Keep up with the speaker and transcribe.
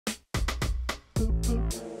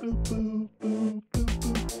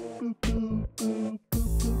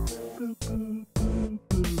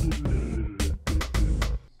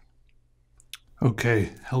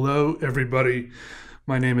Okay, hello everybody.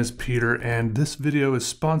 My name is Peter and this video is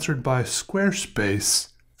sponsored by Squarespace,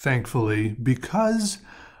 thankfully, because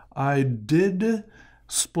I did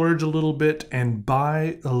splurge a little bit and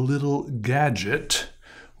buy a little gadget,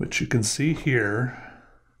 which you can see here.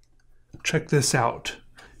 Check this out.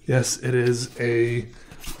 Yes, it is a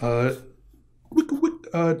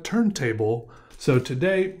turntable. So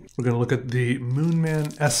today we're going to look at the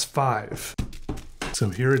Moonman S5. So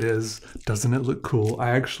here it is. Doesn't it look cool?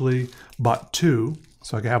 I actually bought two,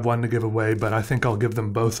 so I can have one to give away, but I think I'll give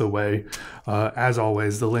them both away. As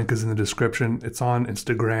always, the link is in the description. It's on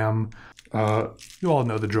Instagram. You all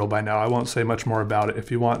know the drill by now. I won't say much more about it. If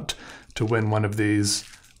you want to win one of these,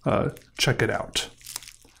 check it out.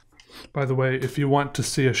 By the way, if you want to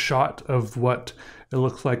see a shot of what it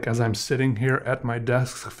looks like as I'm sitting here at my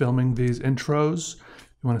desk filming these intros,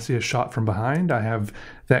 you want to see a shot from behind, I have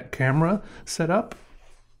that camera set up.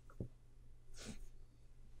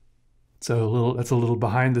 So that's a little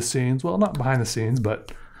behind the scenes, well, not behind the scenes,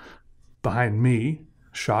 but behind me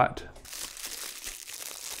shot.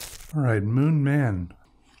 All right, Moonman.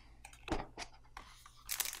 I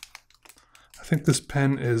think this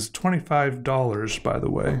pen is $25, by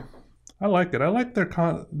the way. I like it. I like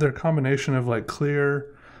their combination of like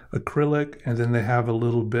clear acrylic, and then they have a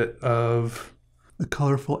little bit of a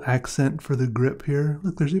colorful accent for the grip here.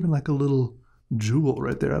 Look, there's even like a little jewel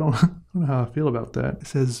right there. I don't know how I feel about that. It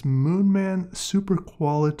says Moonman Super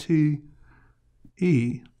Quality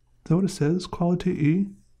E. Is that what it says? Quality E?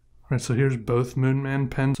 All right, so here's both Moonman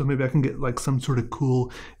pens. So maybe I can get like some sort of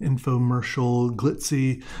cool infomercial,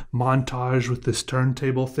 glitzy montage with this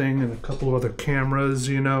turntable thing and a couple of other cameras,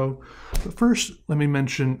 you know. But first, let me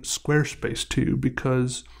mention Squarespace to you,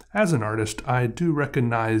 because as an artist, I do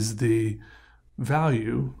recognize the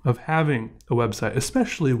value of having a website,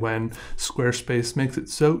 especially when Squarespace makes it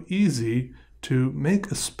so easy to make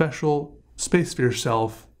a special space for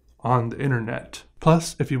yourself on the internet.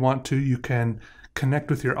 Plus, if you want to, you can connect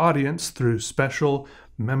with your audience through special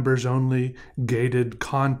members-only gated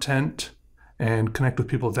content and connect with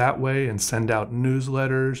people that way and send out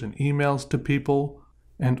newsletters and emails to people.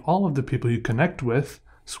 And all of the people you connect with,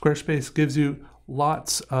 Squarespace gives you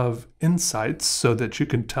lots of insights so that you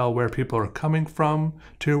can tell where people are coming from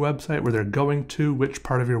to your website, where they're going to, which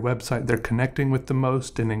part of your website they're connecting with the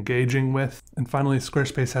most and engaging with. And finally,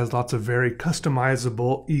 Squarespace has lots of very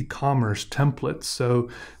customizable e-commerce templates. So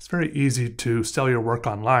it's very easy to sell your work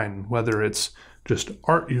online, whether it's just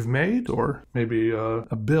art you've made or maybe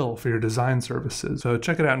a bill for your design services. So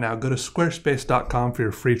check it out now. Go to squarespace.com for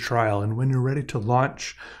your free trial. And when you're ready to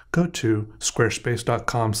launch, go to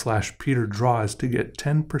squarespace.com/PeterDraws to get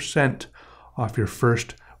 10% off your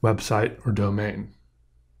first website or domain.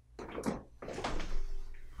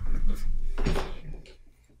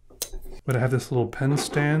 But I have this little pen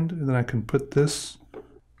stand, and then I can put this.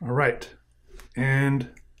 All right, and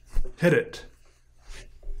hit it.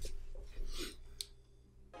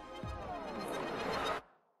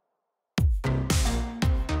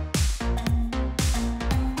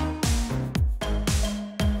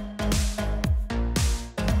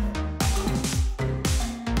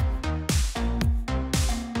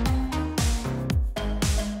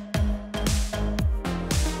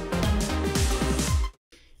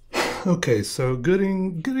 Okay, so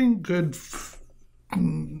getting good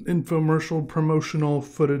infomercial promotional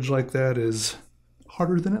footage like that is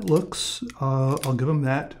harder than it looks. I'll give them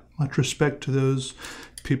that. Much respect to those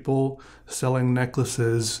people selling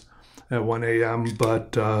necklaces at 1 a.m.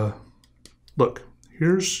 But look,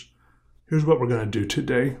 here's what we're going to do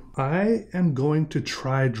today. I am going to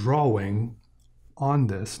try drawing on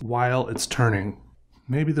this while it's turning.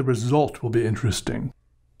 Maybe the result will be interesting.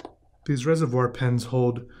 These reservoir pens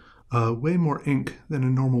hold way more ink than a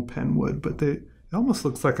normal pen would, but it almost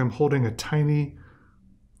looks like I'm holding a tiny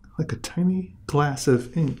glass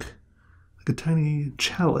of ink, like a tiny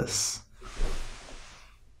chalice.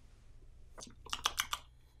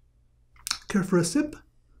 Care for a sip?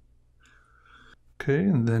 Okay,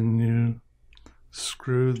 and then you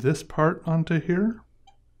screw this part onto here.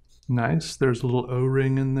 Nice, there's a little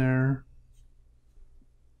O-ring in there.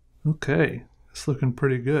 Okay, it's looking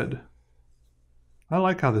pretty good. I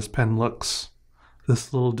like how this pen looks.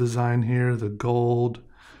 This little design here, the gold,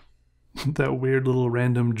 that weird little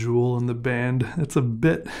random jewel in the band. It's a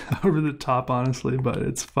bit over the top, honestly, but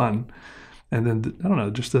it's fun. And then, I don't know,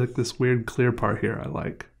 just like this weird clear part here I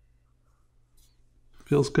like.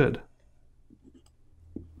 Feels good.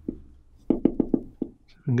 See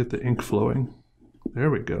if we can get the ink flowing. There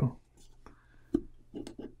we go.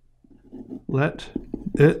 Let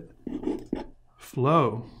it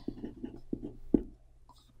flow.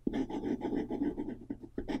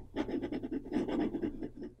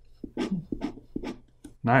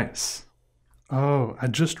 Nice. Oh, I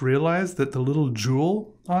just realized that the little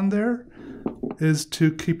jewel on there is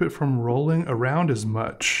to keep it from rolling around as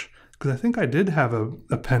much. Because I think I did have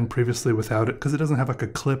a pen previously without it, because it doesn't have like a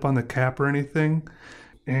clip on the cap or anything.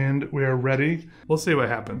 And we are ready. We'll see what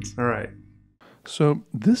happens. All right. So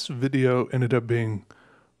this video ended up being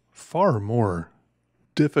far more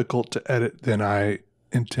difficult to edit than I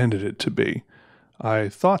intended it to be. I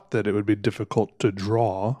thought that it would be difficult to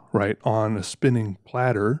draw, right, on a spinning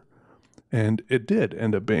platter, and it did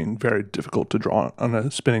end up being very difficult to draw on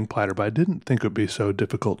a spinning platter, but I didn't think it would be so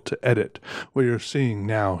difficult to edit. What you're seeing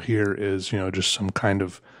now here is, just some kind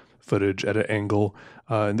of footage at an angle,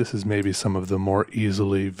 and this is maybe some of the more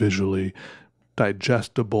easily visually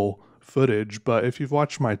digestible footage, but if you've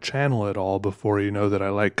watched my channel at all before, you know that I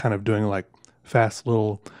like kind of doing like fast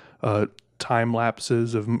little time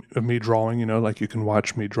lapses of me drawing, like you can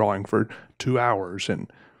watch me drawing for 2 hours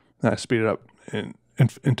and I speed it up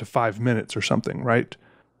into 5 minutes or something, right?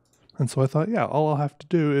 And so I thought, yeah, all I'll have to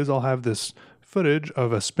do is I'll have this footage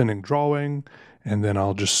of a spinning drawing and then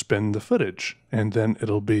I'll just spin the footage and then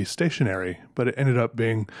it'll be stationary. But it ended up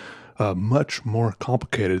being much more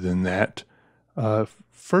complicated than that.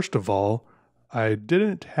 First of all, I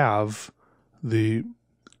didn't have the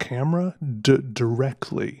camera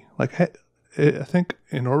directly. Like, I think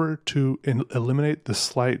in order to eliminate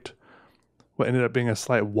the what ended up being a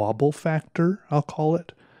slight wobble factor, I'll call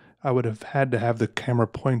it, I would have had to have the camera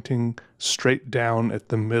pointing straight down at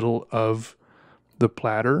the middle of the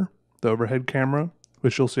platter, the overhead camera,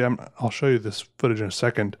 which you'll see. I'll show you this footage in a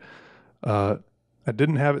second. I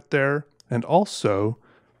didn't have it there, and also,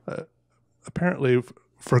 apparently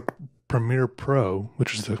for Premiere Pro,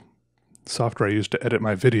 which is the software I use to edit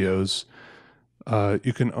my videos,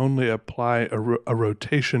 you can only apply a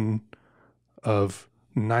rotation of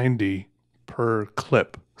 90 per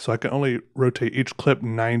clip. So I can only rotate each clip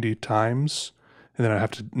 90 times, and then I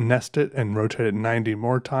have to nest it and rotate it 90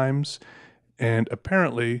 more times. And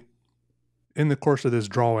apparently, in the course of this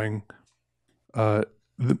drawing,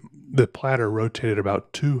 the platter rotated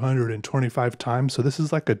about 225 times. So this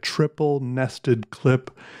is like a triple nested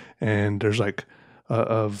clip, and there's like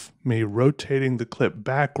of me rotating the clip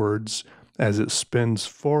backwards as it spins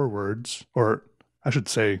forwards, or I should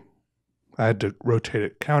say I had to rotate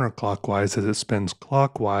it counterclockwise as it spins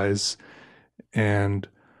clockwise, and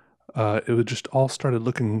it just all started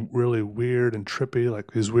looking really weird and trippy,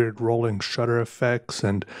 like these weird rolling shutter effects,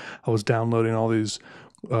 and I was downloading all these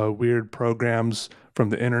weird programs from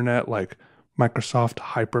the internet, like Microsoft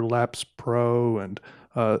Hyperlapse Pro, and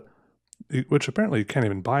which apparently you can't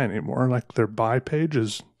even buy anymore, like their buy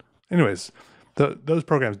pages. Anyways, those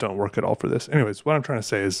programs don't work at all for this. Anyways, what I'm trying to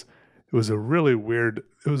say is it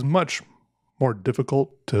was much more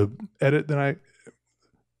difficult to edit than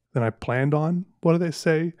I planned on. What do they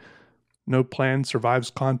say? No plan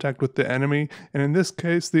survives contact with the enemy. And in this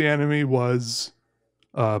case, the enemy was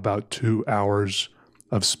about 2 hours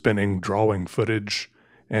of spinning drawing footage.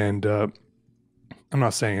 And I'm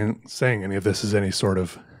not saying any of this is any sort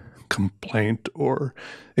of complaint or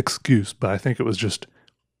excuse, but I think it was just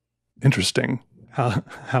interesting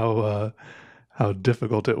how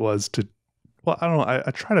difficult it was to. Well, I don't know.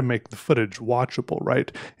 I try to make the footage watchable,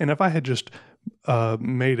 right? And if I had just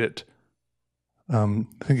made it, I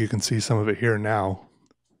think you can see some of it here now.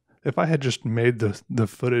 If I had just made the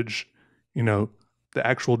footage, the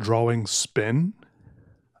actual drawing spin,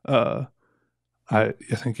 I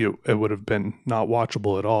think it would have been not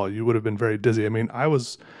watchable at all. You would have been very dizzy. I mean, I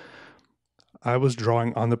was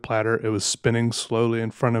drawing on the platter. It was spinning slowly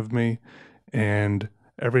in front of me, and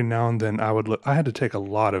every now and then I had to take a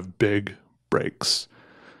lot of big breaks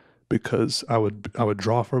because I would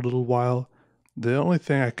draw for a little while. The only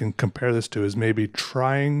thing I can compare this to is maybe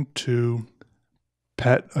trying to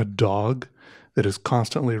pet a dog that is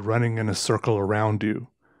constantly running in a circle around you.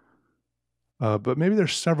 But maybe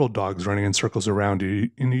there's several dogs running in circles around you,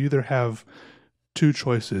 and you either have two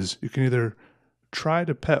choices. You can either try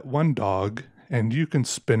to pet one dog, and you can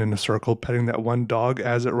spin in a circle petting that one dog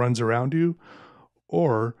as it runs around you,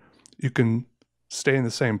 or you can stay in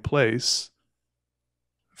the same place,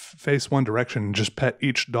 face one direction, and just pet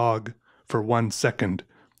each dog for 1 second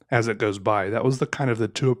as it goes by. That was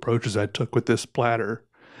the two approaches I took with this platter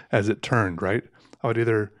as it turned, right? I would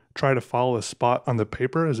either try to follow a spot on the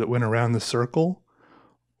paper as it went around the circle,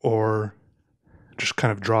 or just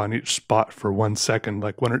kind of draw in each spot for 1 second,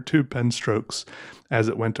 like 1 or 2 pen strokes as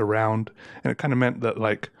it went around. And it kind of meant that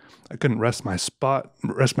like I couldn't rest my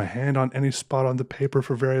hand on any spot on the paper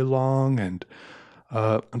for very long, and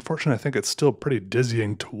Unfortunately, I think it's still pretty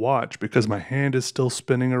dizzying to watch because my hand is still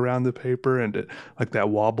spinning around the paper and like that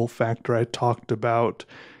wobble factor I talked about.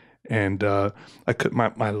 And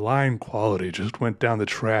my line quality just went down the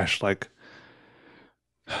trash. Like,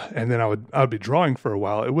 and then I would be drawing for a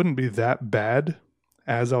while. It wouldn't be that bad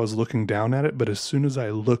as I was looking down at it, but as soon as I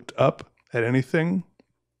looked up at anything,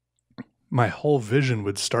 my whole vision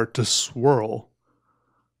would start to swirl.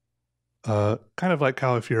 Kind of like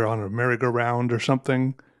how if you're on a merry-go-round or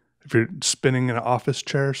something, if you're spinning in an office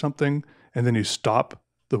chair or something, and then you stop,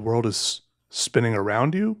 the world is spinning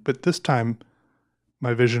around you. But this time,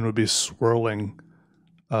 my vision would be swirling.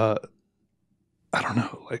 I don't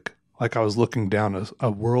know, like I was looking down a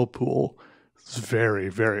whirlpool. It's very,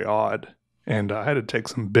 very odd, and I had to take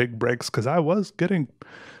some big breaks because I was getting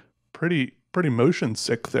pretty motion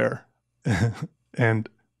sick there, and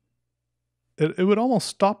it would almost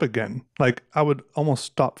stop again. Like I would almost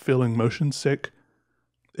stop feeling motion sick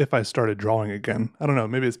if I started drawing again. I don't know.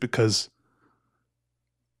 Maybe it's because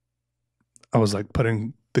I was like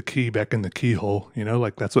putting the key back in the keyhole,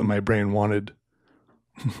 like that's what my brain wanted.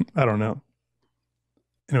 I don't know.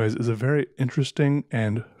 Anyways, it's a very interesting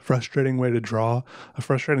and frustrating way to draw, a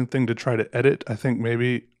frustrating thing to try to edit. I think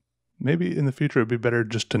maybe in the future it'd be better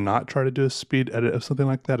just to not try to do a speed edit of something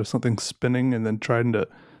like that, of something spinning and then trying to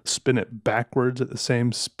spin it backwards at the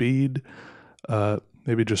same speed.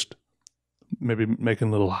 Maybe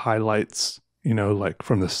making little highlights, like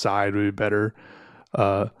from the side would be better.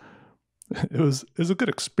 It was a good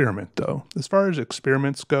experiment though. As far as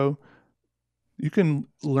experiments go, you can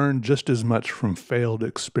learn just as much from failed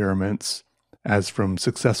experiments as from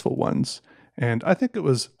successful ones. And I think it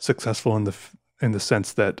was successful in the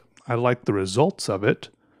sense that I liked the results of it,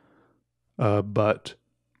 but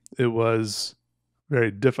it was very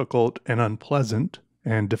difficult and unpleasant,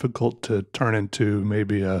 and difficult to turn into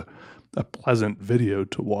maybe a pleasant video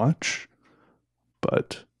to watch.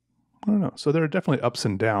 But I don't know. So there are definitely ups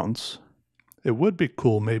and downs. It would be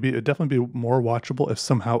cool, maybe. It'd definitely be more watchable if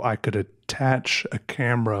somehow I could attach a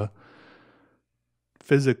camera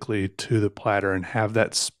physically to the platter and have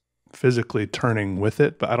that physically turning with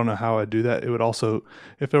it, but I don't know how I'd do that. It would also,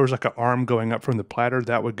 if there was like an arm going up from the platter,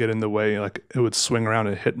 that would get in the way. Like it would swing around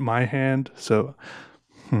and hit my hand. So,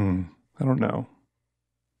 I don't know.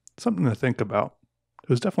 Something to think about. It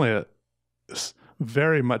was definitely a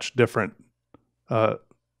very much different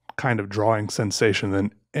kind of drawing sensation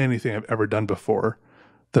than anything I've ever done before.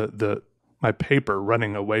 My paper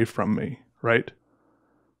running away from me, right?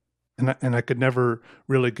 And I could never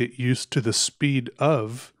really get used to the speed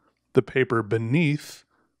of the paper beneath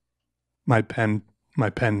my pen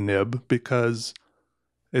nib, because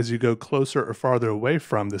as you go closer or farther away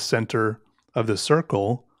from the center of the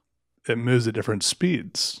circle, it moves at different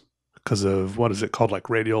speeds because of, what is it called, like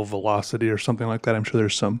radial velocity or something like that. I'm sure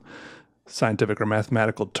there's some scientific or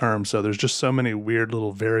mathematical term. So there's just so many weird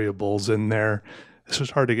little variables in there. It's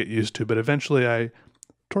just hard to get used to. But eventually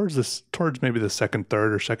towards maybe the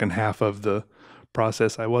third or second half of the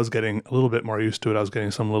process, I was getting a little bit more used to it. I was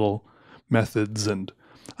getting some little methods and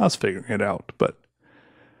I was figuring it out. But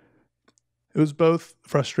it was both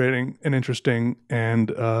frustrating and interesting.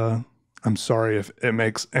 And I'm sorry if it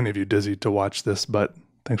makes any of you dizzy to watch this, but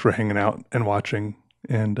thanks for hanging out and watching.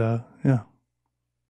 And yeah.